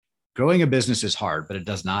Growing a business is hard, but it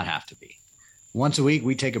does not have to be. Once a week,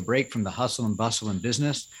 we take a break from the hustle and bustle in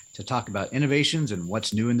business to talk about innovations and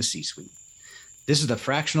what's new in the C suite. This is the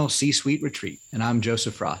Fractional C Suite Retreat, and I'm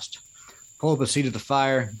Joseph Frost. Pull up a seat at the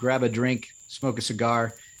fire, grab a drink, smoke a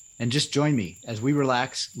cigar, and just join me as we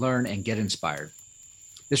relax, learn, and get inspired.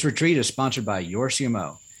 This retreat is sponsored by Your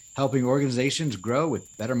CMO, helping organizations grow with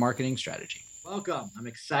better marketing strategy. Welcome. I'm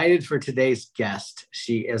excited for today's guest.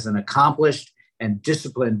 She is an accomplished and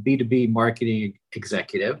disciplined B2B marketing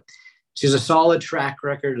executive. She has a solid track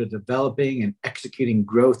record of developing and executing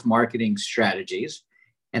growth marketing strategies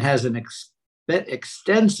and has an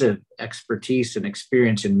extensive expertise and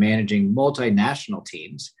experience in managing multinational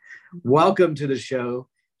teams. Welcome to the show.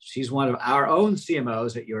 She's one of our own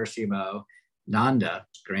CMOs at Your CMO, Nanda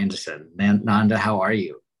Grandison. Nanda, how are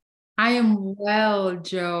you? I am well,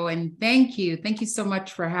 Joe, and thank you. Thank you so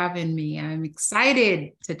much for having me. I'm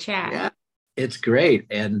excited to chat. Yeah, it's great.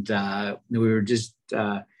 And we were just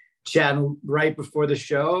chatting right before the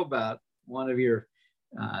show about one of your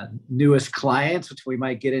newest clients, which we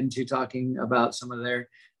might get into talking about some of their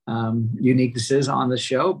uniquenesses on the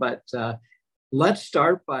show. But let's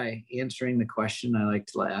start by answering the question I like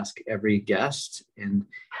to ask every guest, and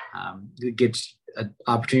it gets an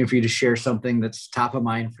opportunity for you to share something that's top of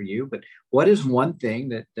mind for you. But what is one thing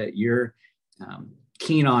that you're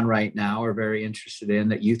keen on right now or very interested in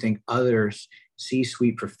that you think others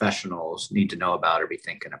C-suite professionals need to know about or be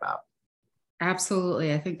thinking about?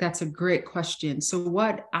 Absolutely. I think that's a great question. So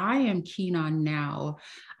what I am keen on now,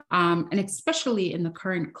 and especially in the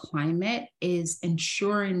current climate, is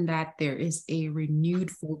ensuring that there is a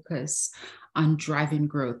renewed focus on driving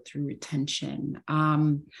growth through retention.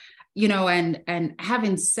 And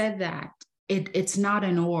having said that, it's not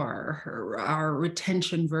an or our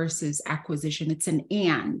retention versus acquisition. It's an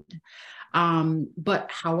and.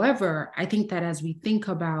 But however, I think that as we think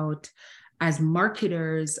about as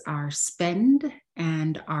marketers, our spend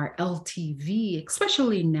and our LTV,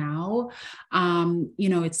 especially now,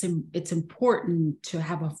 it's important to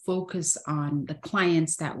have a focus on the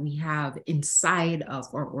clients that we have inside of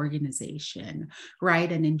our organization,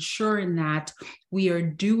 right? And ensuring that we are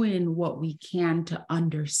doing what we can to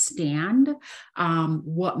understand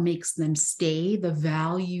what makes them stay, the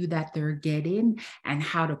value that they're getting, and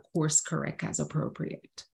how to course correct as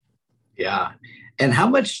appropriate. Yeah. And how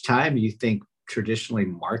much time do you think traditionally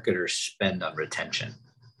marketers spend on retention?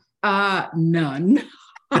 None.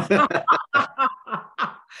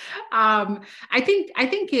 I think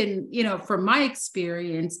from my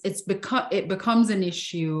experience, it becomes an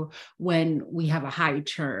issue when we have a high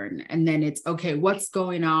churn, and then it's okay, what's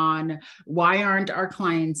going on? Why aren't our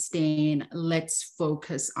clients staying? Let's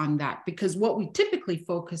focus on that, because what we typically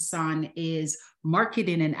focus on is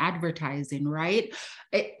marketing and advertising, right?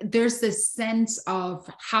 There's this sense of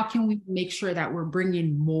how can we make sure that we're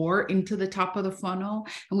bringing more into the top of the funnel.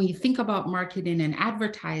 And when you think about marketing and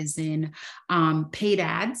advertising, paid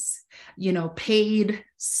ads, paid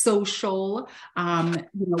social,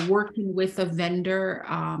 working with a vendor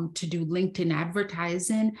to do LinkedIn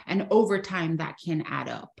advertising, and over time that can add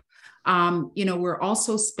up. We're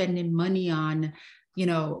also spending money on,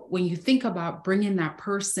 when you think about bringing that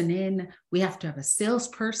person in, we have to have a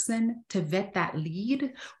salesperson to vet that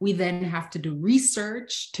lead. We then have to do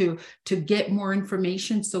research to get more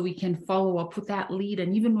information so we can follow up with that lead.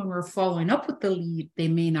 And even when we're following up with the lead, they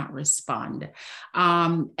may not respond.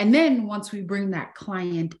 And then once we bring that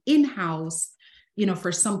client in-house,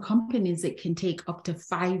 for some companies, it can take up to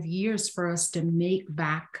 5 years for us to make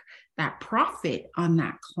back that profit on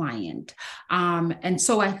that client. And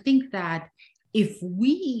so I think that if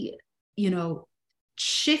we,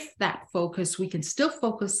 shift that focus, we can still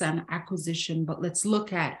focus on acquisition, but let's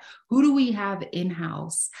look at who do we have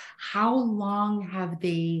in-house? How long have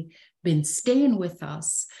they been staying with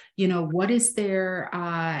us? What is their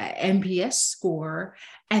NPS score?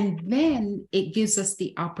 And then it gives us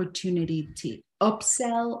the opportunity to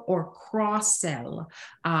upsell or cross-sell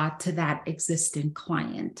to that existing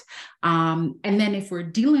client. And then if we're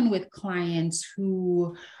dealing with clients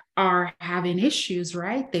who are having issues,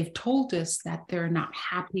 right? They've told us that they're not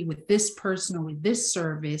happy with this person or with this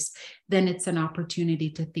service, then it's an opportunity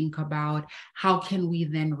to think about how can we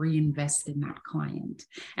then reinvest in that client.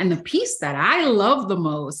 And the piece that I love the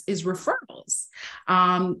most is referrals.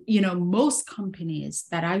 Most companies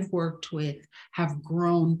that I've worked with have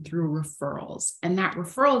grown through referrals, and that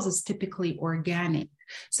referrals is typically organic.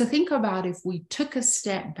 So think about if we took a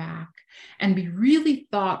step back and be really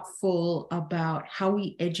thoughtful about how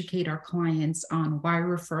we educate our clients on why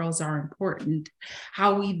referrals are important,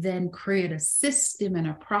 how we then create a system and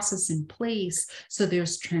a process in place so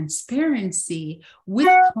there's transparency with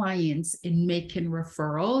clients in making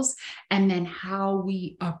referrals, and then how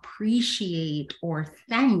we appreciate or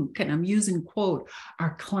thank, and I'm using quote,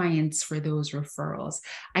 our clients for those referrals.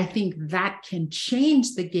 I think that can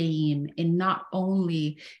change the game in not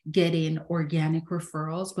only getting organic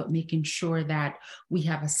referrals, but making sure that we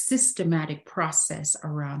have a systematic process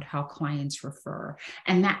around how clients refer.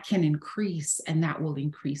 And that can increase, and that will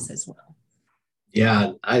increase as well.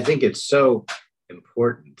 Yeah, I think it's so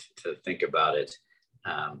important to think about it.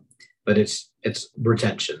 But it's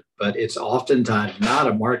retention, but it's oftentimes not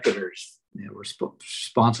a marketer's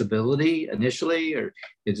responsibility initially, or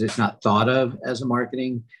it's not thought of as a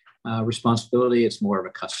marketing responsibility. It's more of a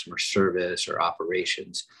customer service or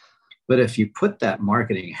operations. But if you put that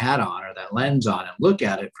marketing hat on or that lens on and look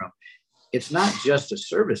at it from, it's not just a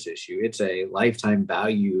service issue, it's a lifetime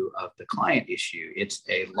value of the client issue. It's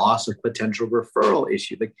a loss of potential referral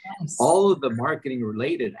issue. Like all of the marketing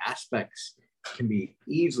related aspects can be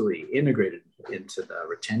easily integrated into the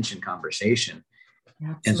retention conversation.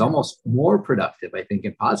 Absolutely. And it's almost more productive, I think,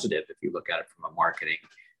 and positive if you look at it from a marketing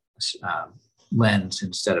lens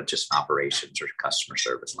instead of just an operations or customer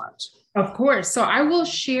service lens. Of course. So I will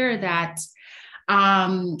share that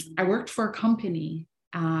I worked for a company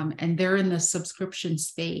and they're in the subscription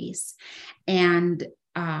space. And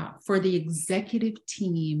for the executive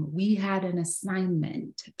team, we had an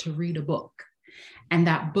assignment to read a book. And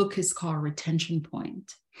that book is called Retention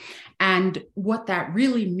Point. And what that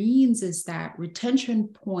really means is that retention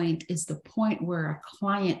point is the point where a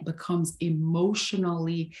client becomes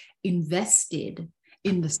emotionally invested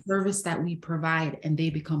in the service that we provide, and they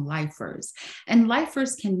become lifers. And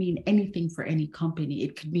lifers can mean anything for any company.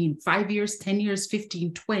 It could mean 5 years, 10 years,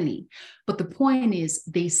 15, 20. But the point is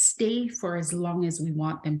they stay for as long as we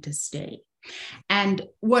want them to stay. And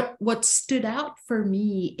what stood out for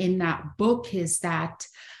me in that book is that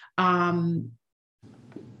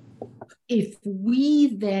if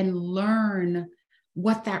we then learn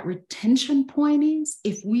what that retention point is,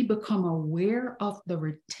 if we become aware of the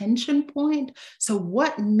retention point, so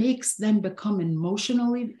what makes them become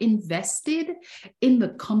emotionally invested in the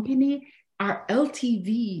company, our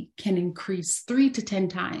LTV can increase 3 to 10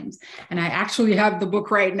 times. And I actually have the book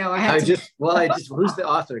right now. Who's the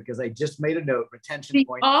author? Because I just made a note. Retention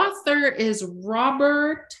point. The author is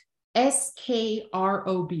Robert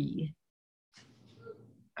Skrob.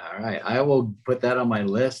 All right. I will put that on my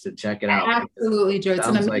list and check it out. Absolutely, Joe. It's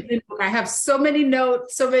an amazing book. I have so many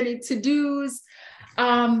notes, so many to-dos.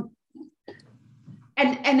 And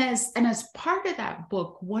as part of that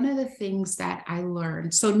book, one of the things that I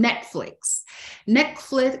learned, so Netflix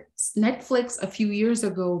a few years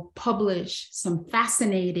ago published some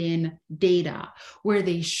fascinating data where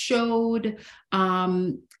they showed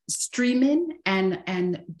streaming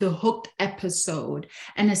and the hooked episode.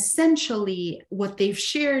 And essentially what they've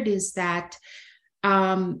shared is that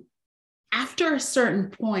after a certain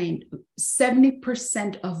point,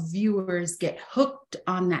 70% of viewers get hooked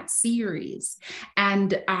on that series.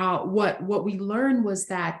 And what we learned was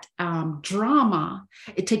that drama,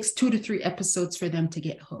 it takes 2 to 3 episodes for them to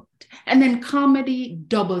get hooked. And then comedy,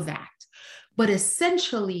 double that. But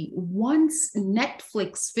essentially, once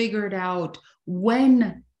Netflix figured out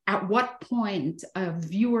at what point a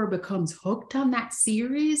viewer becomes hooked on that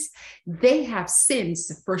series, they have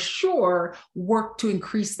since, for sure, worked to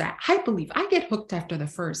increase that. I believe I get hooked after the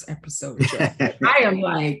first episode. I am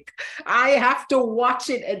like, I have to watch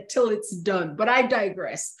it until it's done, but I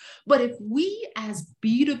digress. But if we as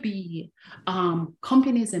B2B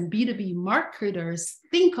companies and B2B marketers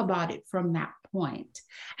think about it from that point,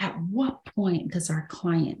 at what point does our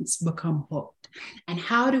clients become hooked? And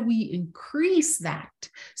how do we increase that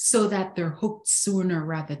so that they're hooked sooner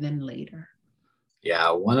rather than later?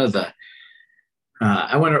 Yeah, one of the,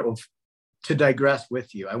 I wonder if, to digress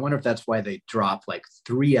with you, I wonder if that's why they drop like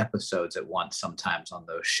 3 episodes at once sometimes on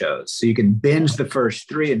those shows. So you can binge the first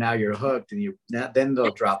 3 and now you're hooked, and then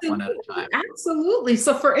they'll drop one at a time. Absolutely.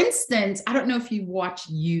 So for instance, I don't know if you watch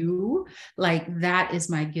You, like that is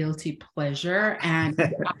my guilty pleasure.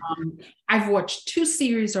 And I've watched 2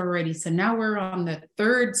 series already. So now we're on the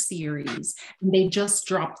 3rd series and they just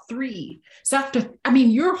dropped 3. So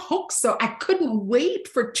you're hooked. So I couldn't wait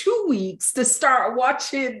for 2 weeks to start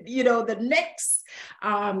watching, the next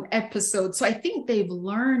episode. So I think they've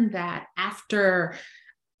learned that after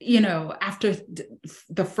after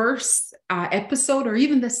the first episode or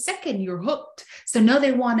even the second, you're hooked. So now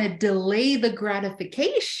they want to delay the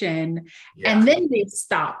gratification, and then they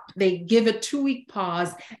stop. They give a 2-week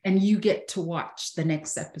pause, and you get to watch the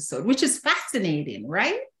next episode, which is fascinating,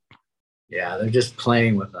 right? Yeah, they're just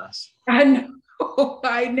playing with us. I know,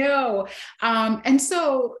 I know. And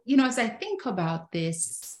so, as I think about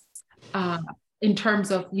this, in terms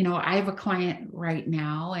of, I have a client right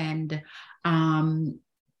now, and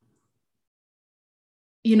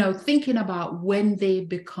thinking about when they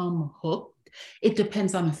become hooked, it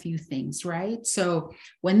depends on a few things, right? So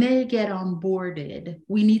when they get onboarded,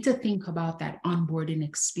 we need to think about that onboarding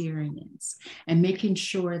experience and making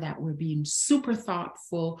sure that we're being super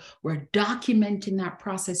thoughtful. We're documenting that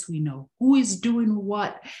process. We know who is doing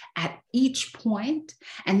what at each point.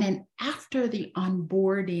 And then after the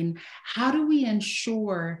onboarding, how do we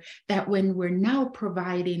ensure that when we're now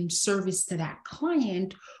providing service to that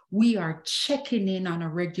client, we are checking in on a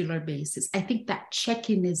regular basis? I think that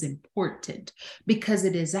check-in is important because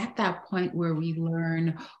it is at that point where we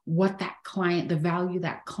learn what that client, the value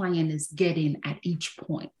that client is getting at each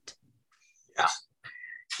point.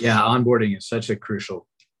 Yeah, onboarding is such a crucial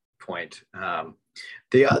point.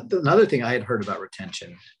 Another thing I had heard about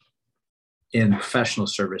retention in professional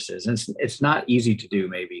services, and it's not easy to do,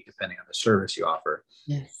 maybe depending on the service you offer.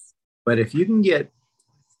 Yes. But if you can get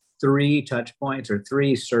 3 touch points or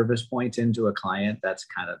 3 service points into a client, that's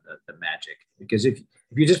kind of the magic. Because if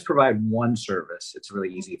you just provide one service, it's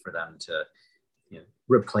really easy for them to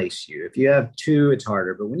replace you. If you have 2, it's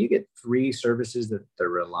harder. But when you get 3 services that they're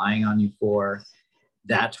relying on you for,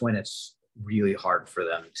 that's when it's really hard for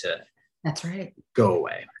them to That's right. go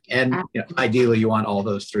away. And ideally, you want all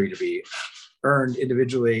those 3 to be earned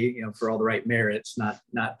individually, for all the right merits. Not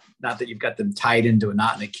that you've got them tied into a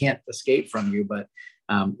knot and they can't escape from you, but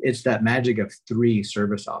it's that magic of 3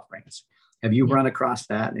 service offerings. Have you run across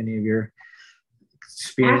that in any of your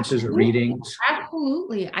experiences or readings?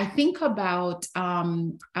 Absolutely. I think about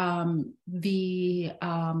the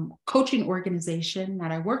coaching organization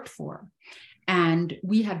that I worked for. And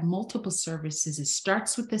we had multiple services. It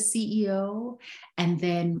starts with the CEO, and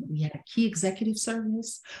then we had a key executive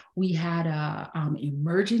service. We had a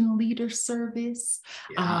emerging leader service,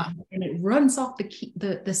 and it runs off the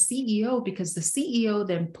CEO, because the CEO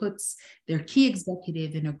then puts their key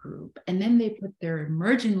executive in a group, and then they put their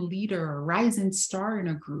emerging leader or rising star in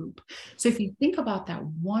a group. So if you think about that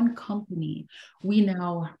one company, we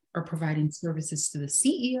now are providing services to the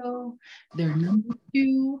CEO, their number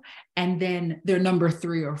 2, and then their number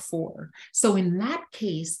 3 or 4. So in that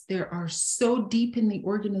case, they are so deep in the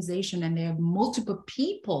organization and they have multiple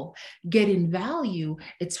people getting value,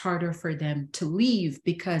 it's harder for them to leave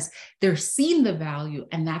because they're seeing the value,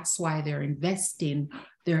 and that's why they're investing.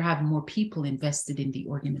 They're having more people invested in the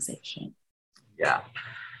organization. Yeah.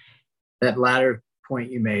 That latter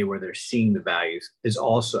point you made where they're seeing the values is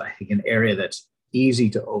also, I think, an area that's easy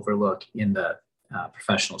to overlook in the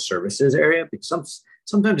professional services area, because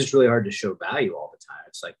sometimes it's really hard to show value all the time.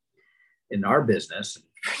 It's like in our business,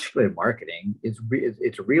 particularly marketing,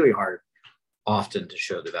 it's really hard often to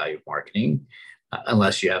show the value of marketing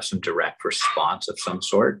unless you have some direct response of some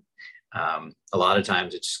sort. A lot of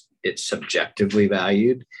times it's subjectively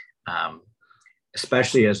valued,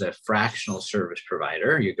 especially as a fractional service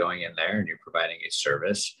provider. You're going in there and you're providing a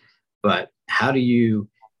service, but how do you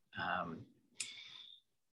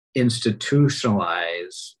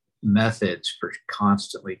institutionalize methods for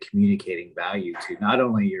constantly communicating value to not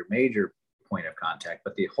only your major point of contact,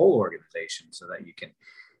 but the whole organization, so that you can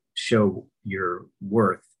show your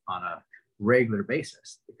worth on a regular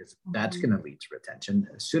basis, because that's going to lead to retention.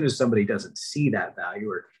 As soon as somebody doesn't see that value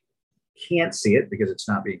or can't see it because it's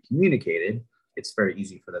not being communicated, it's very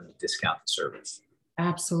easy for them to discount the service.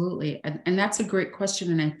 Absolutely. And that's a great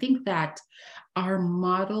question. And I think that our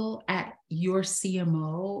model at your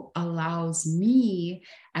CMO allows me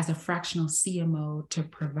as a fractional CMO to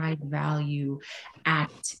provide value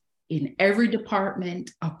in every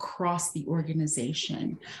department across the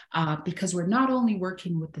organization, because we're not only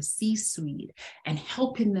working with the C-suite and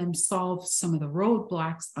helping them solve some of the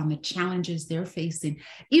roadblocks on the challenges they're facing,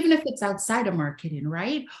 even if it's outside of marketing,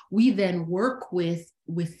 right? We then work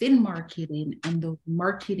within marketing and the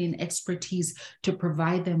marketing expertise to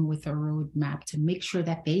provide them with a roadmap to make sure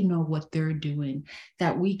that they know what they're doing,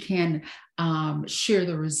 that we can share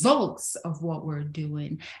the results of what we're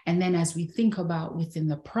doing. And then as we think about within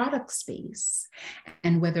the product space,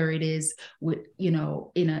 and whether it is with, in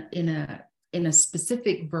a in a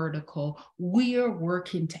specific vertical, we are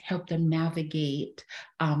working to help them navigate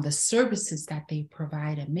the services that they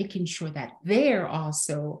provide and making sure that they're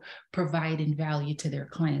also providing value to their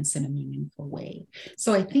clients in a meaningful way.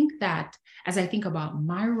 So I think that as I think about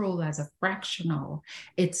my role as a fractional,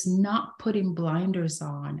 it's not putting blinders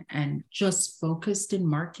on and just focused in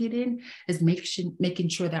marketing, is making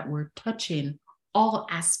sure that we're touching all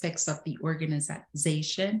aspects of the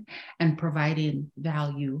organization and providing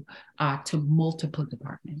value to multiple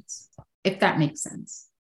departments, if that makes sense.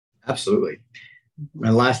 Absolutely. And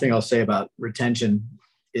the last thing I'll say about retention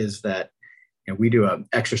is that we do an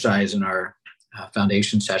exercise in our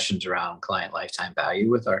foundation sessions around client lifetime value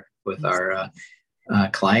with our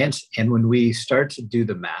clients. And when we start to do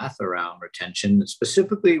the math around retention,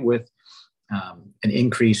 specifically with an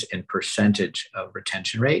increase in percentage of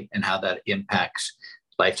retention rate and how that impacts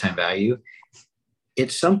lifetime value,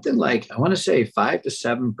 it's something like, I want to say 5 to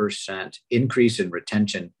 7% increase in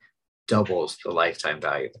retention doubles the lifetime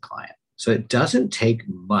value of the client. So it doesn't take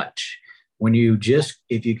much. When you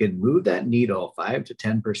if you can move that needle 5 to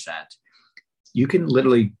 10%, you can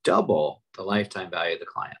literally double the lifetime value of the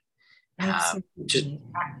client. Absolutely.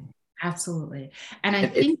 Absolutely. And I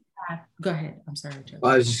think that, go ahead. I'm sorry, Joe.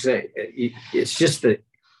 I was just saying, it's just that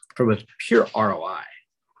from a pure ROI,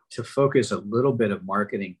 to focus a little bit of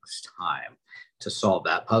marketing time to solve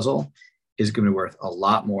that puzzle is going to be worth a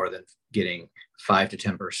lot more than getting 5 to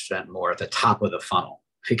 10% more at the top of the funnel,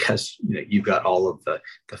 because you've got all of the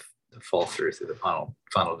fall through the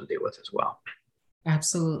funnel to deal with as well.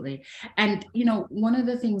 Absolutely. And, one of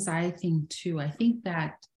the things I think too, I think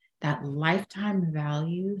that lifetime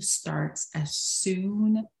value starts as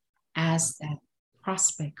soon as that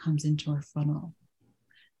prospect comes into our funnel.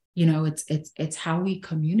 It's how we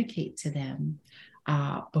communicate to them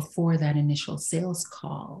before that initial sales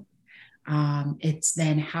call. It's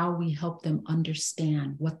then how we help them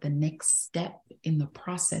understand what the next step in the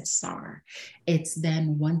process are. It's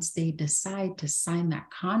then once they decide to sign that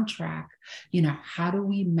contract, how do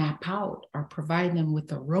we map out or provide them with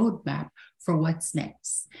a roadmap for what's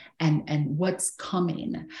next and what's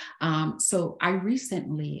coming. So I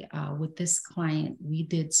recently, with this client, we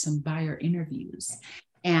did some buyer interviews.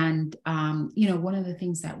 And, one of the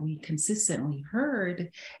things that we consistently heard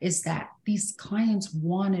is that these clients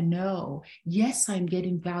want to know, yes, I'm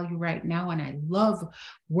getting value right now, and I love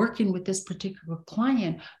working with this particular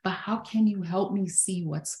client, but how can you help me see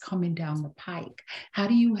what's coming down the pike? How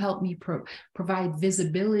do you help me provide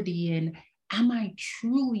visibility in, am I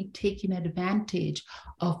truly taking advantage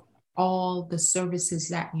of all the services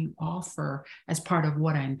that you offer as part of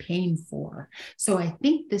what I'm paying for? So I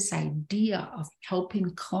think this idea of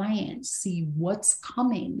helping clients see what's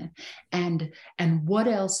coming and what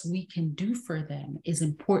else we can do for them is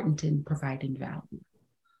important in providing value.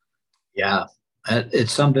 Yeah,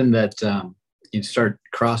 it's something that you start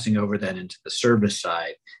crossing over then into the service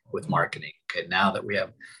side with marketing. Okay, now that we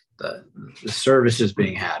have the services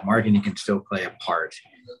being had, marketing can still play a part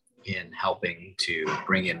in helping to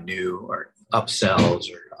bring in new or upsells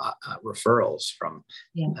or referrals from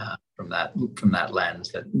that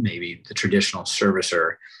lens that maybe the traditional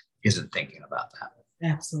servicer isn't thinking about that.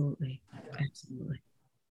 Absolutely.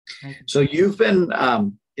 So you've been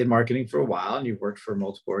in marketing for a while, and you've worked for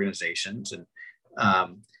multiple organizations, and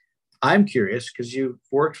I'm curious because you've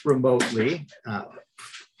worked remotely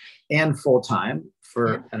and full-time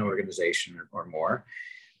for an organization or more,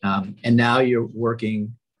 and now you're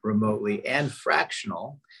working remotely and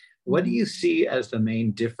fractional. What do you see as the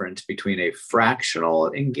main difference between a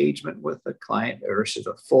fractional engagement with a client versus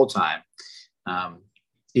a full-time,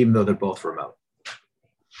 even though they're both remote?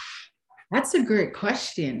 That's a great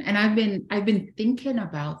question, and I've been thinking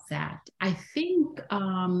about that. I think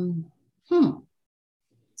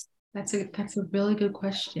that's a really good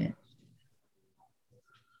question.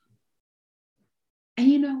 And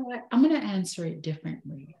you know what? I'm going to answer it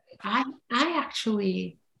differently. I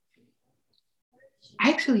actually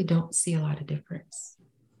don't see a lot of difference.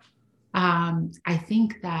 I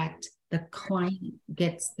think that the client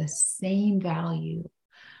gets the same value.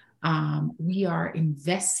 We are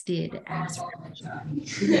invested as an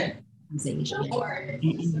organization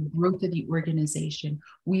in the growth of the organization.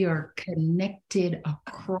 We are connected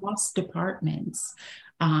across departments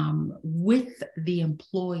with the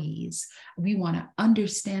employees. We want to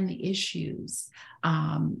understand the issues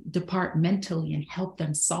departmentally and help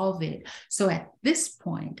them solve it. So at this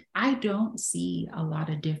point, I don't see a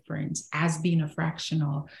lot of difference as being a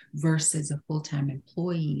fractional versus a full-time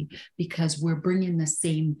employee, because we're bringing the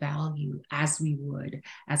same value as we would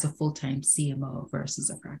as a full-time CMO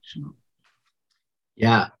versus a fractional.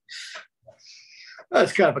 Yeah.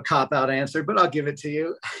 That's kind of a cop-out answer, but I'll give it to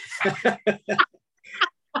you.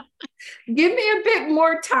 Give me a bit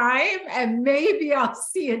more time and maybe I'll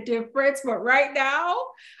see a difference. But right now,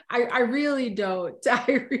 I really don't.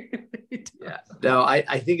 I really don't. Yeah. No,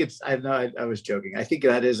 I think I know I was joking. I think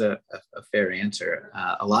that is a fair answer.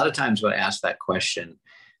 A lot of times when I ask that question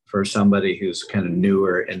for somebody who's kind of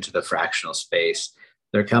newer into the fractional space,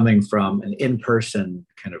 they're coming from an in-person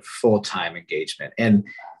kind of full-time engagement. And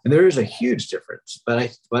there is a huge difference.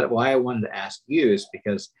 But why I wanted to ask you is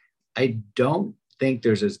because I don't think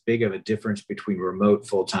there's as big of a difference between remote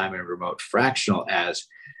full-time and remote fractional as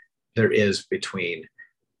there is between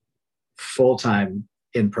full-time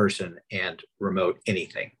in person and remote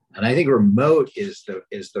anything. And I think remote is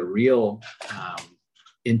the real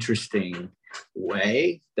interesting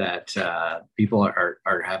way that people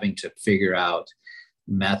are having to figure out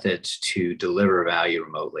methods to deliver value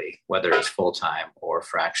remotely, whether it's full-time or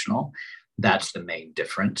fractional. That's the main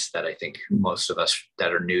difference that I think most of us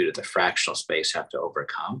that are new to the fractional space have to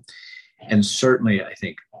overcome. And certainly, I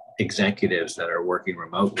think executives that are working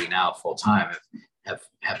remotely now full-time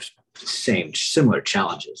have similar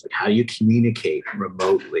challenges. Like, how do you communicate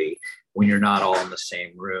remotely when you're not all in the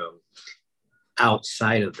same room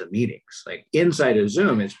outside of the meetings? Like inside of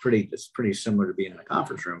Zoom, it's pretty similar to being in a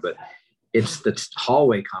conference room, but it's the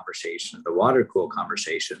hallway conversation, the water cool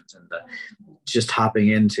conversations, and the just hopping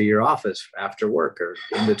into your office after work or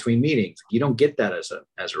in between meetings. You don't get that as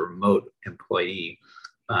a remote employee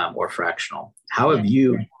or fractional. How have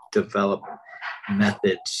you developed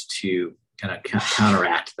methods to kind of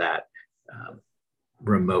counteract that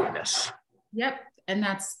remoteness? Yep. And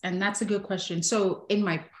that's a good question. So in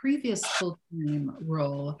my previous full-time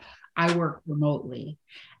role, I worked remotely.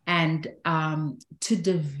 And to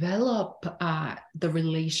develop the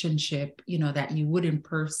relationship, that you would in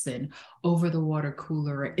person over the water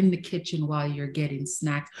cooler or in the kitchen while you're getting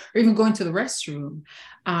snacks or even going to the restroom,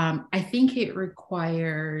 I think it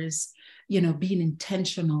requires, being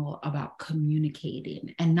intentional about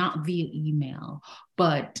communicating and not via email,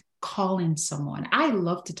 but calling someone. I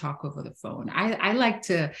love to talk over the phone. I like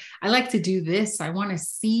to do this. I want to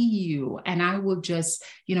see you. And I will just,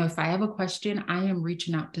 if I have a question, I am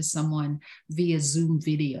reaching out to someone via Zoom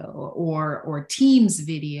video or Teams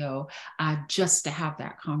video, just to have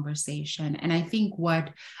that conversation. And I think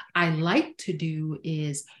what I like to do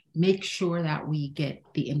is make sure that we get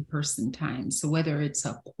the in-person time. So whether it's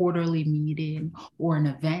a quarterly meeting or an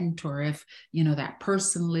event, or if, that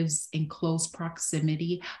person lives in close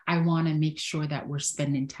proximity, I want to make sure that we're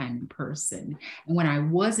spending time in person. And when I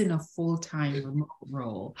was in a full-time remote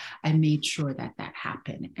role, I made sure that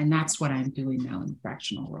happened. And that's what I'm doing now in the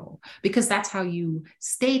fractional role, because that's how you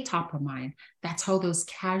stay top of mind. That's how those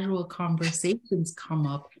casual conversations come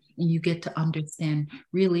up, and you get to understand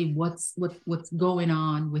really what's going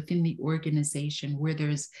on within the organization, where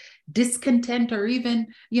there's discontent, or even,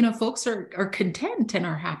 folks are content and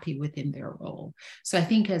are happy within their role. So I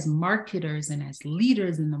think as marketers and as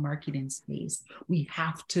leaders in the marketing space, we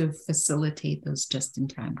have to facilitate those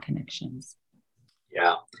just-in-time connections.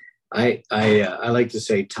 Yeah, I like to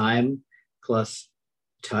say time plus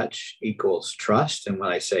touch equals trust. And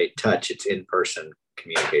when I say touch, it's in-person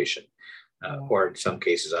communication. Or in some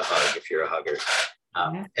cases, a hug if you're a hugger.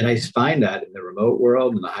 And I find that in the remote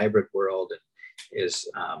world and the hybrid world is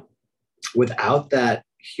without that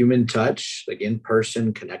human touch, like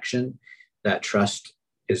in-person connection, that trust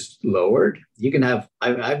is lowered. You can have,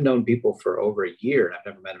 I've known people for over a year and I've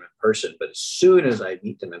never met them in person, but as soon as I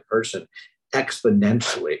meet them in person,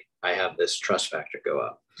 exponentially, I have this trust factor go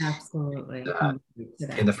up. Absolutely.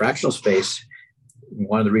 In the fractional space,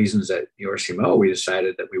 one of the reasons at your CMO, we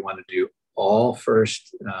decided that we wanted to do all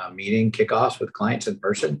first meeting kickoffs with clients in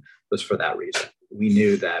person was for that reason. We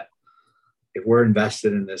knew that if we're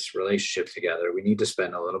invested in this relationship together, we need to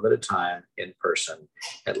spend a little bit of time in person,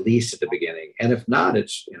 at least at the beginning. And if not,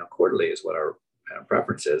 it's, quarterly is what our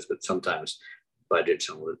preference is, but sometimes budgets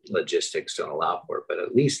and logistics don't allow for it. But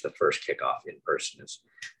at least the first kickoff in person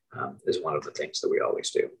is one of the things that we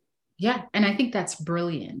always do. Yeah. And I think that's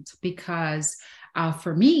brilliant, because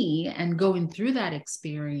for me, and going through that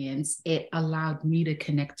experience, it allowed me to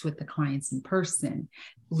connect with the clients in person.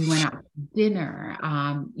 We went out to dinner,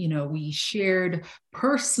 we shared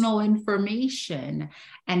personal information,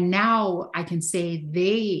 and now I can say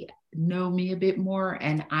they know me a bit more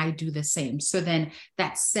and I do the same. So then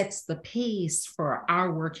that sets the pace for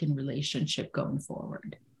our working relationship going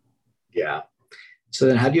forward. Yeah. So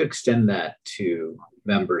then how do you extend that to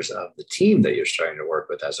members of the team that you're starting to work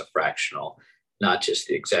with as a fractional, not just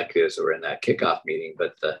the executives that were in that kickoff meeting,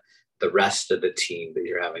 but the rest of the team that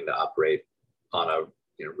you're having to operate on a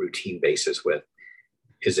routine basis with?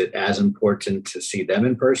 is it as important to see them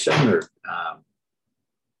in person, or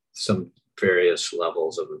some various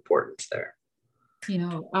levels of importance there?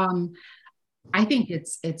 I think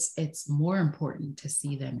it's more important to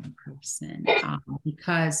see them in person,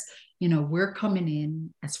 because we're coming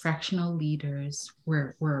in as fractional leaders.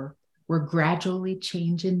 We're gradually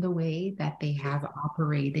changing the way that they have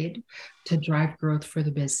operated to drive growth for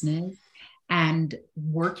the business, and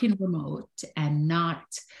working remote and not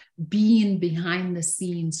being behind the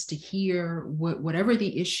scenes to hear whatever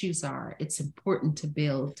the issues are. It's important to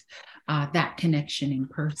build that connection in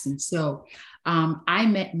person. So I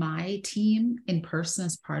met my team in person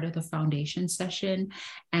as part of the foundation session.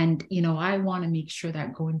 And, I want to make sure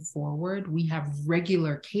that going forward, we have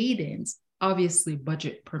regular cadence, obviously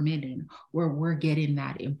budget permitting, where we're getting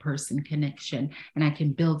that in-person connection, and I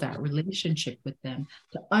can build that relationship with them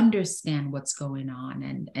to understand what's going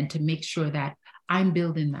on, and to make sure that I'm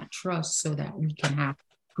building that trust so that we can have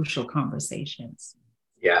crucial conversations.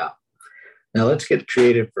 Yeah. Now let's get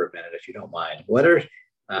creative for a minute, if you don't mind. What are,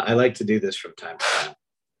 I like to do this from time to time.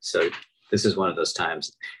 So this is one of those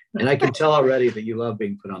times. And I can tell already that you love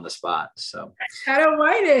being put on the spot. So I don't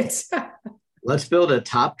mind it. Let's build a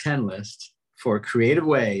top 10 list for creative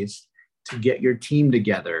ways to get your team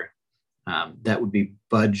together that would be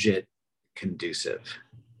budget conducive.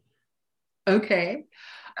 Okay.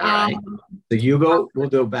 All right. So we'll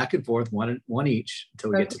go back and forth, one each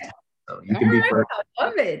until we get to 10. So you can be first. I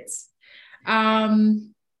love it.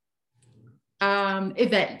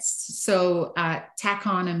 Events. So tack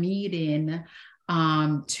on a meeting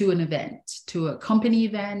to an event, to a company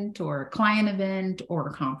event or a client event or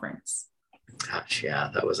a conference. Gosh,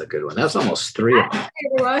 yeah, that was a good one. That's almost 3 of them.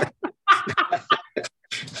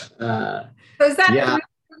 So is that 3 for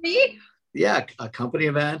me? Yeah, a company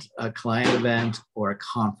event, a client event, or a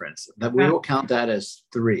conference. That we will count that as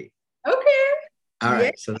 3. Okay. All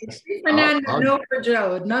right. So for Nanda, no for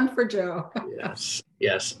Joe, none for Joe.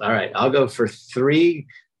 Yes. All right. I'll go for 3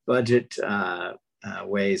 budget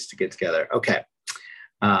ways to get together. Okay.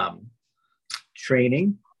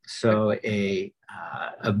 Training. So a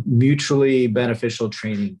mutually beneficial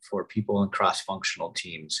training for people in cross-functional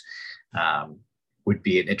teams would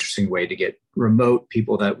be an interesting way to get remote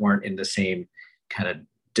people that weren't in the same kind of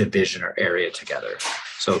division or area together.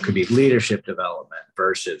 So it could be leadership development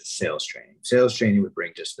versus sales training. Sales training would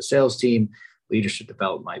bring just the sales team. Leadership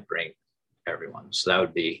development might bring everyone. So that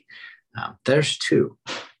would be, there's 2.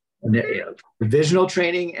 Divisional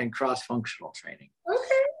training and cross-functional training.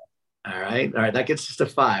 Okay. All right. That gets us to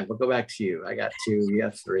 5. We'll go back to you. I got 2. You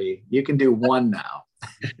have 3. You can do 1 now.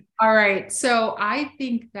 All right. So I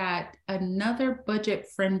think that another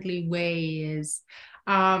budget-friendly way is,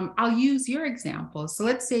 I'll use your example. So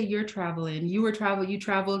let's say you're traveling, you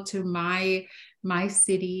traveled to my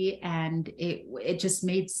city, and it just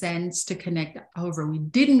made sense to connect. However, we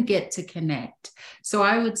didn't get to connect. So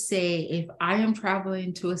I would say, if I am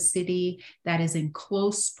traveling to a city that is in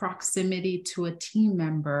close proximity to a team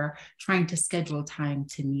member, trying to schedule time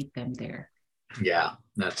to meet them there. Yeah,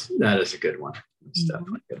 that is a good one. That's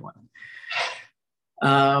definitely a good one.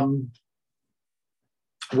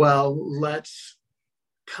 Well, let's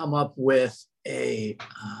come up with a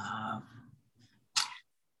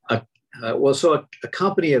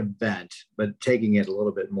company event, but taking it a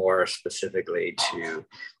little bit more specifically to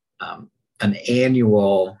an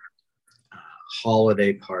annual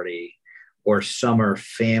holiday party or summer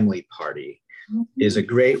family party is a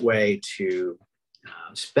great way to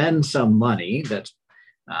spend some money that's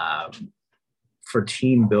for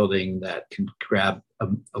team building that can grab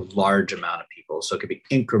a large amount of people. So it could be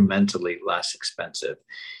incrementally less expensive,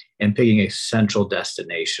 and picking a central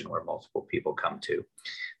destination where multiple people come to.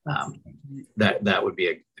 That would be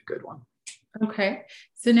a good one. Okay.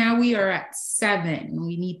 So now we are at 7.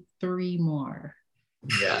 We need 3 more.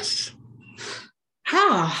 Yes.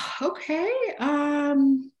 Okay.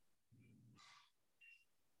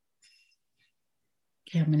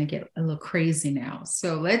 Okay, I'm going to get a little crazy now.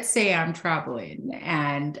 So let's say I'm traveling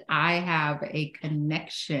and I have a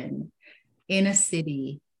connection in a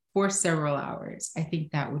city for several hours. I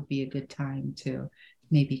think that would be a good time to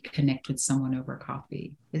maybe connect with someone over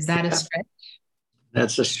coffee. Is that a stretch?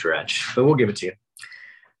 That's a stretch, but we'll give it to you.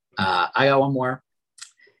 I got one more.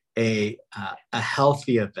 A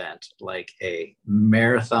healthy event like a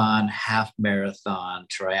marathon, half marathon,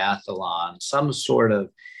 triathlon, some sort of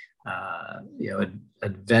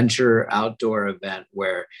adventure outdoor event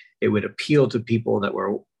where it would appeal to people that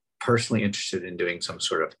were personally interested in doing some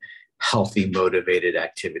sort of healthy, motivated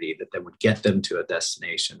activity that would get them to a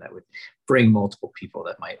destination that would bring multiple people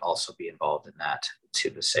that might also be involved in that to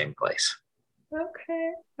the same place.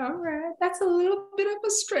 Okay. All right. That's a little bit of a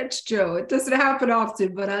stretch, Joe. It doesn't happen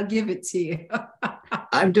often, but I'll give it to you.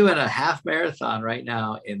 I'm doing a half marathon right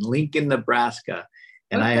now in Lincoln, Nebraska.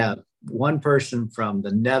 And I Okay. have one person from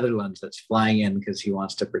the Netherlands that's flying in because he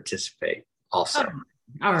wants to participate Oh, also.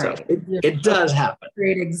 all So right. it does happen.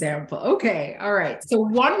 Great example. Okay. All right. So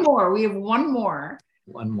one more. We have one more.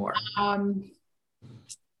 One more. Um,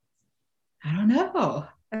 I don't know.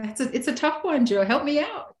 It's a tough one, Joe. Help me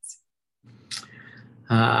out.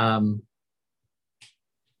 Um,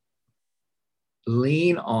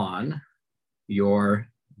 Lean on your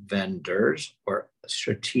vendors or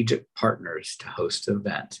strategic partners to host an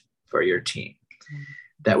event for your team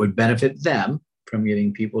that would benefit them from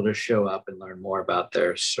getting people to show up and learn more about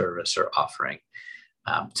their service or offering,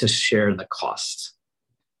 to share in the costs.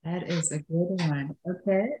 That is a good one.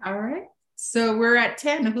 Okay. All right. So we're at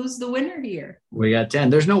 10. Who's the winner here? We got 10.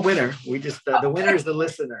 There's no winner. We just, the winner is the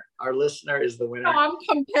listener. Our listener is the No, winner. I'm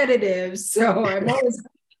competitive, so I'm always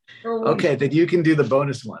Okay, then you can do the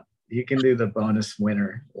bonus one. You can do the bonus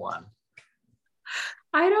winner one.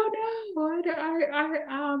 I don't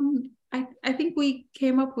know. I think we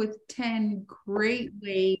came up with 10 great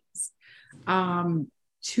ways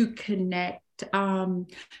to connect.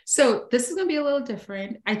 So this is going to be a little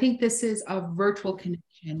different. I think this is a virtual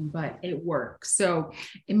connection, but it works. So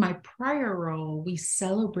in my prior role, we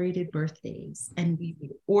celebrated birthdays and we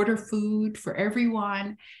would order food for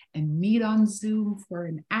everyone and meet on Zoom for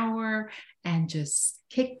an hour and just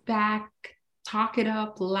kick back, talk it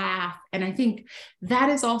up, laugh. And I think that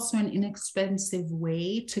is also an inexpensive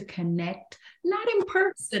way to connect, not in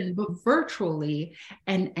person, but virtually,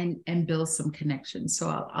 and build some connections. So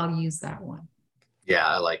I'll use that one. Yeah,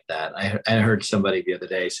 I like that. I heard somebody the other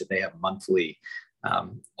day said they have monthly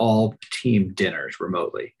all team dinners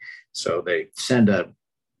remotely. So they send a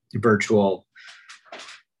virtual,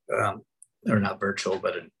 or not virtual,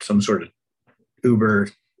 but some sort of Uber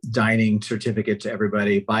dining certificate to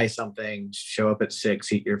everybody. Buy something, show up at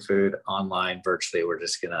 6, eat your food online virtually. We're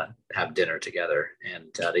just gonna have dinner together, and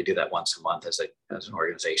they do that once a month as an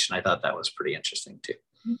organization. I thought that was pretty interesting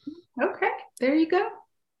too. Okay, there you go.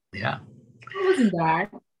 Yeah. That wasn't bad.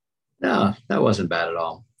 No, that wasn't bad at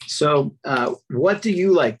all. So, what do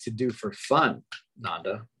you like to do for fun,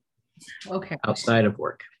 Nanda, Okay. outside of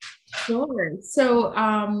work? Sure. So,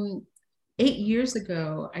 8 years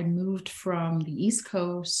ago, I moved from the East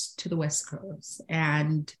Coast to the West Coast,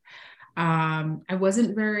 and I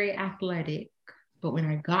wasn't very athletic. But when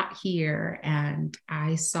I got here and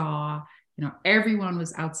I saw, everyone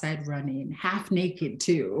was outside running, half naked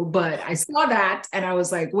too. But I saw that and I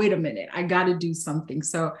was like, wait a minute, I got to do something.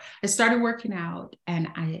 So I started working out and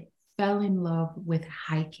I fell in love with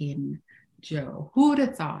hiking. Joe, who would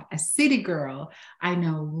have thought? A city girl, I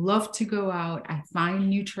know, love to go out. I find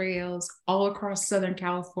new trails all across Southern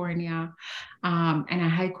California, and I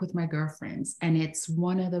hike with my girlfriends. And it's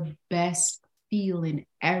one of the best feeling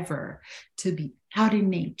ever to be out in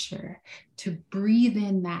nature, to breathe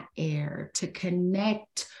in that air, to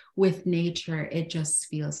connect with nature. It just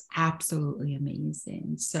feels absolutely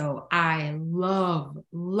amazing. So I love,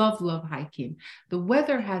 love, love hiking. The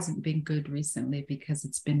weather hasn't been good recently because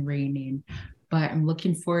it's been raining, but I'm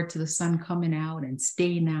looking forward to the sun coming out and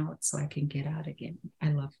staying out so I can get out again.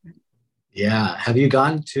 I love it. Yeah. Have you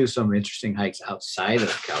gone to some interesting hikes outside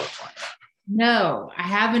of California? No, I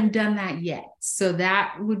haven't done that yet. So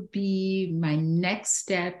that would be my next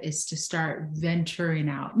step, is to start venturing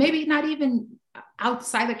out. Maybe not even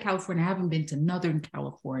outside of California. I haven't been to Northern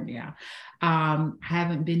California. I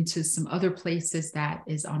haven't been to some other places that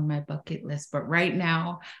is on my bucket list. But right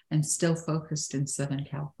now, I'm still focused in Southern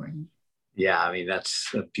California. Yeah, I mean,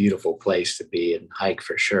 that's a beautiful place to be and hike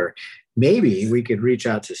for sure. Maybe we could reach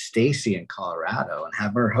out to Stacy in Colorado and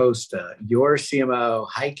have her host your CMO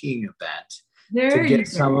hiking event to There you get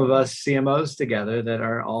some go. of us CMOs together that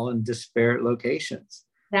are all in disparate locations.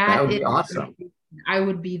 That That would is, be awesome. I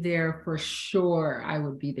would be there for sure. I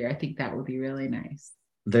would be there. I think that would be really nice.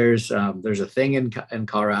 There's a thing in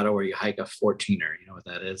Colorado where you hike a 14er. You know what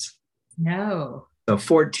that is? No. So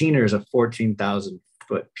 14er is a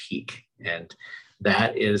 14,000-foot peak. And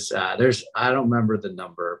that is, I don't remember the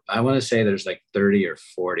number. I want to say there's like 30 or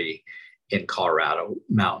 40 in Colorado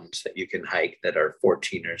mountains that you can hike that are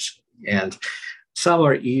 14ers. And some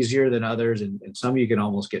are easier than others. And some you can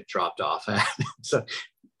almost get dropped off at. So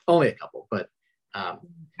only a couple, but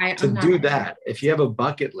to do that, if you have a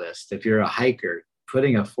bucket list, if you're a hiker,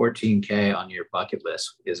 putting a 14K on your bucket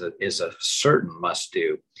list is a certain must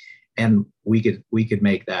do. And we could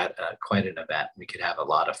make that quite an event. We could have a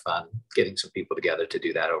lot of fun getting some people together to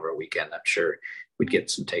do that over a weekend. I'm sure we'd get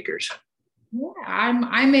some takers. Yeah,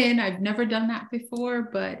 I'm in. I've never done that before,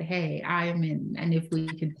 but hey, I'm in. And if we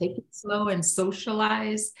can take it slow and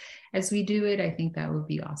socialize as we do it, I think that would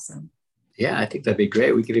be awesome. Yeah, I think that'd be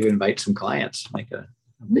great. We could even invite some clients, make a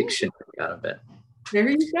big shindig out of it. There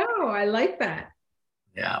you go. I like that.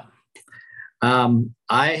 Yeah.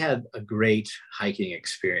 I had a great hiking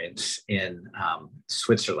experience in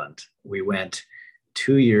Switzerland. We went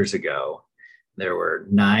 2 years ago. There were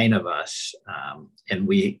 9 of us, and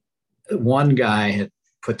one guy had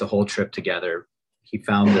put the whole trip together. He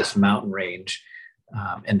found this mountain range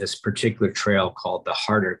and this particular trail called the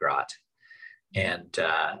Hardergrat. And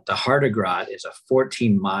the Hardergrat is a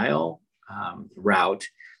 14-mile route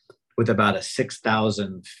with about a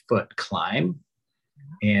 6,000 foot climb.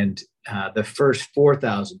 And the first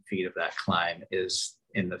 4,000 feet of that climb is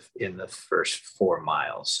in the first 4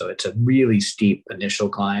 miles. So it's a really steep initial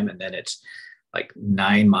climb, and then it's like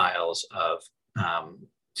 9 miles of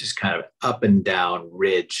just kind of up and down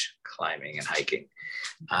ridge climbing and hiking.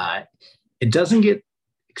 It doesn't get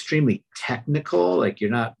extremely technical, like you're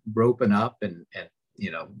not roping up and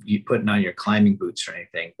you putting on your climbing boots or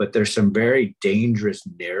anything, but there's some very dangerous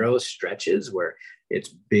narrow stretches where it's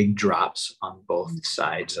big drops on both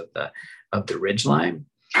sides of the ridge line.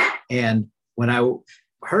 And when I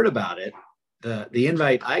heard about it, the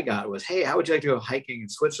invite I got was, hey, how would you like to go hiking in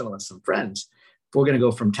Switzerland with some friends? We're going to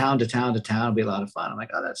go from town to town to town. It'll be a lot of fun. I'm like,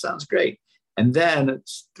 oh, that sounds great. And then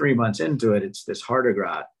it's 3 months into it, it's this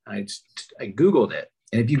Hardergrat. I Googled it.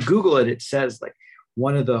 And if you Google it, it says like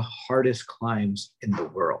one of the hardest climbs in the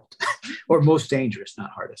world, or most dangerous,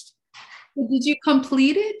 not hardest. Did you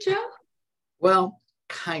complete it, Joe? Well,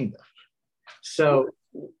 kind of. So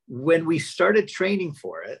when we started training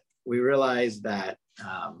for it, we realized that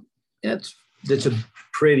it's a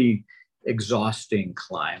pretty exhausting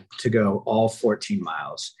climb to go all 14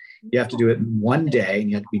 miles. You have to do it in one day,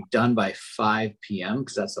 and you have to be done by 5 p.m.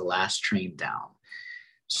 because that's the last train down.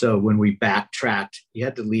 So when we backtracked, you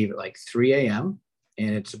had to leave at like 3 a.m.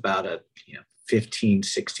 and it's about a 15,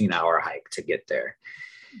 16-hour hike to get there.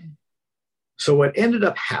 So what ended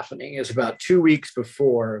up happening is about 2 weeks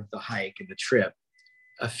before the hike and the trip,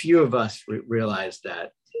 a few of us realized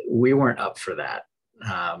that we weren't up for that.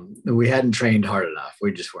 We hadn't trained hard enough.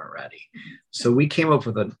 We just weren't ready. So we came up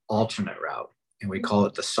with an alternate route, and we call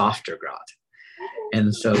it the softer grat.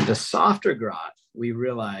 And so the softer grat, we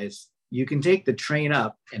realized you can take the train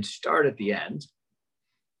up and start at the end,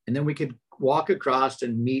 and then we could walk across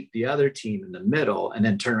and meet the other team in the middle and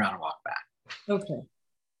then turn around and walk back. Okay.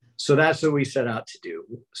 So that's what we set out to do.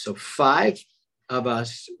 So 5 of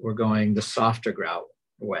us were going the softer grat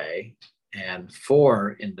way, and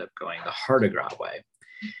 4 ended up going the harder grat way.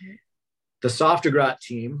 Mm-hmm. The softer grat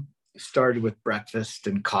team started with breakfast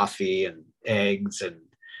and coffee and eggs, and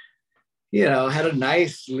had a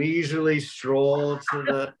nice leisurely stroll to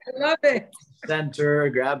the I love it. center,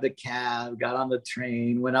 grabbed the cab, got on the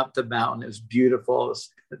train, went up the mountain. It was beautiful.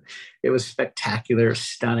 It was spectacular,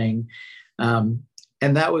 stunning.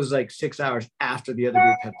 And that was like 6 hours after the other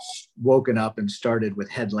group had woken up and started with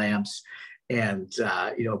headlamps and,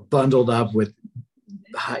 bundled up with,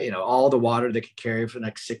 all the water they could carry for the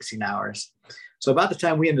next 16 hours. So about the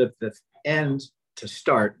time we ended up at the end to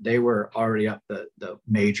start, they were already up the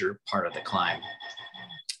major part of the climb.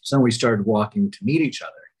 So we started walking to meet each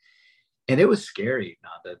other. And it was scary,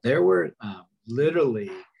 Nanda. There were literally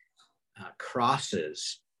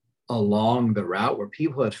crosses along the route where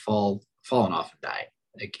people had fallen off and died.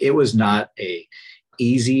 Like, it was not a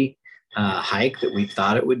easy hike that we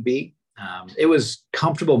thought it would be. It was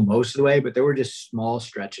comfortable most of the way, but there were just small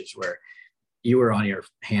stretches where you were on your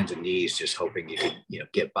hands and knees just hoping you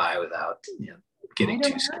could get by without getting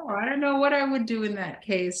too scared. I don't know what I would do in that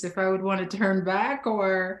case, if I would want to turn back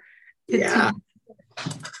or continue. Yeah.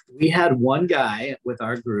 We had one guy with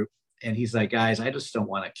our group, and he's like, guys, I just don't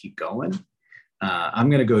want to keep going. I'm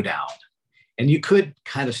going to go down. And you could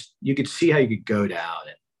see how you could go down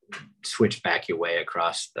and switch back your way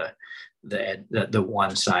across the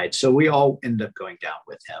one side. So we all ended up going down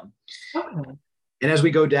with him. Okay. And as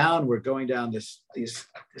we go down, we're going down this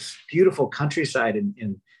beautiful countryside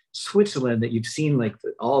in Switzerland that you've seen, like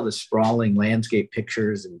all the sprawling landscape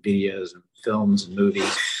pictures and videos and films and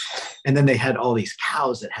movies. And then they had all these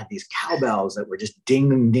cows that had these cowbells that were just ding,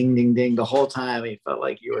 ding, ding, ding, ding the whole time. You felt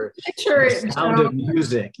like you were the sound of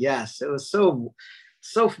music. Yes, it was so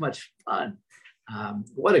much fun.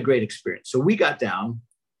 What a great experience. So we got down,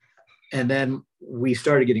 and then we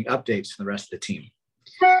started getting updates from the rest of the team.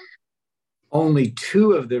 Only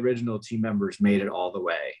 2 of the original team members made it all the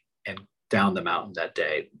way and down the mountain that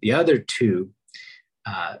day. The other 2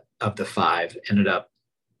 of the 5 ended up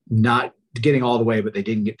not getting all the way, but they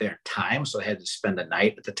didn't get there in time. So they had to spend the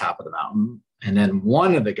night at the top of the mountain. And then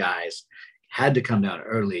one of the guys had to come down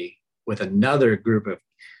early with another group of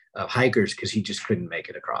hikers because he just couldn't make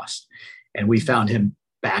it across. And we found him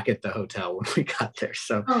back at the hotel when we got there.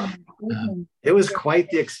 So it was quite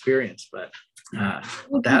the experience, but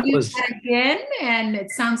that was that again. And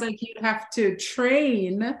it sounds like you'd have to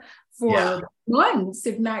train for months,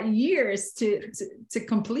 if not years, to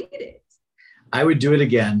complete it. I would do it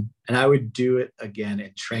again, and I would do it again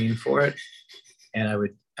and train for it. And I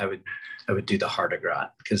would do the Hardigrant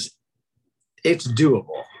because it's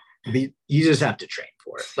doable. You just have to train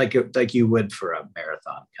for it, like you would for a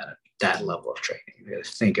marathon, kind of that level of training. You got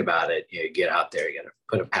to think about it. You get out there, you got to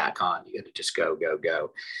put a pack on, you got to just go.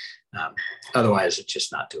 Otherwise, it's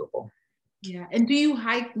just not doable. Yeah. And do you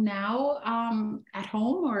hike now at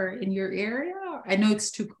home or in your area? I know it's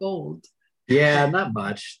too cold. Yeah, not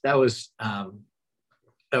much. That was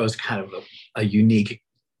kind of a unique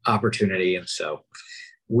opportunity. And so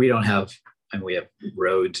we don't have, we have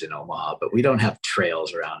roads in Omaha, but we don't have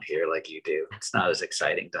trails around here like you do. It's not as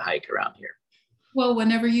exciting to hike around here. Well,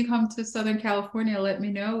 whenever you come to Southern California, let me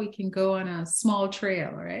know. We can go on a small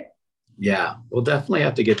trail, right? Yeah, we'll definitely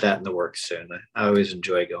have to get that in the works soon. I always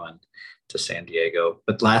enjoy going to San Diego.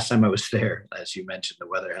 But last time I was there, as you mentioned, the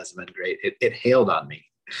weather hasn't been great. It hailed on me.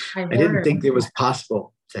 I didn't think it was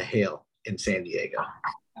possible to hail in San Diego.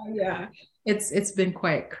 Yeah, it's been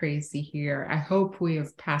quite crazy here. I hope we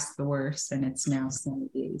have passed the worst and it's now sunny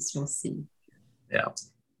days. We'll see. Yeah.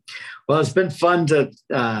 Well, it's been fun to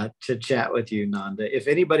chat with you, Nanda. If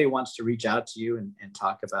anybody wants to reach out to you and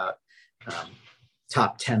talk about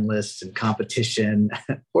top 10 lists and competition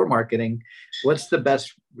or marketing, what's the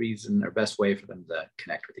best reason or best way for them to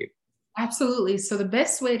connect with you? Absolutely. So the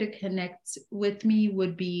best way to connect with me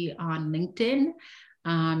would be on LinkedIn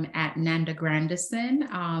at Nanda Grandison.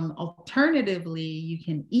 Alternatively, you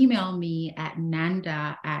can email me at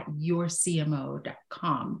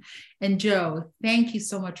nanda@yourcmo.com. And Joe, thank you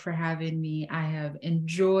so much for having me. I have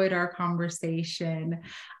enjoyed our conversation,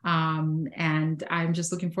 and I'm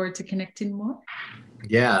just looking forward to connecting more.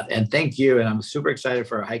 Yeah, and thank you. And I'm super excited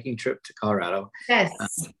for our hiking trip to Colorado. Yes.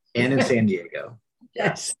 And in San Diego.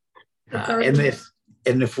 Yes. And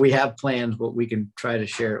if we have plans, we can try to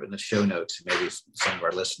share it in the show notes. Maybe some of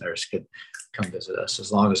our listeners could come visit us,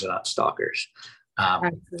 as long as they're not stalkers.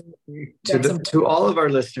 Absolutely. To all of our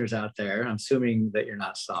listeners out there, I'm assuming that you're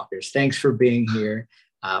not stalkers. Thanks for being here.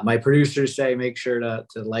 My producers say make sure to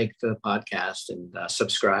like the podcast and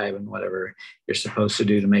subscribe and whatever you're supposed to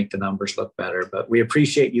do to make the numbers look better. But we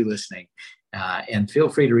appreciate you listening. And feel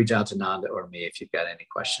free to reach out to Nanda or me if you've got any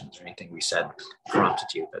questions or anything we said prompted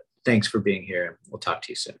you. But thanks for being here. We'll talk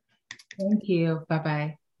to you soon. Thank you.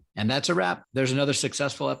 Bye-bye. And that's a wrap. There's another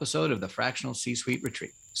successful episode of the Fractional C-Suite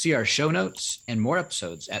Retreat. See our show notes and more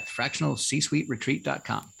episodes at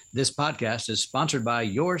fractionalcsuiteretreat.com. This podcast is sponsored by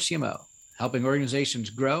Your CMO, helping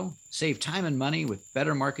organizations grow, save time and money with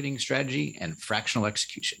better marketing strategy and fractional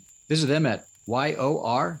execution. Visit them at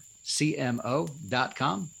yorcmo.com,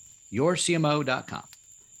 yourcmo.com.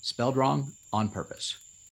 Spelled wrong on purpose.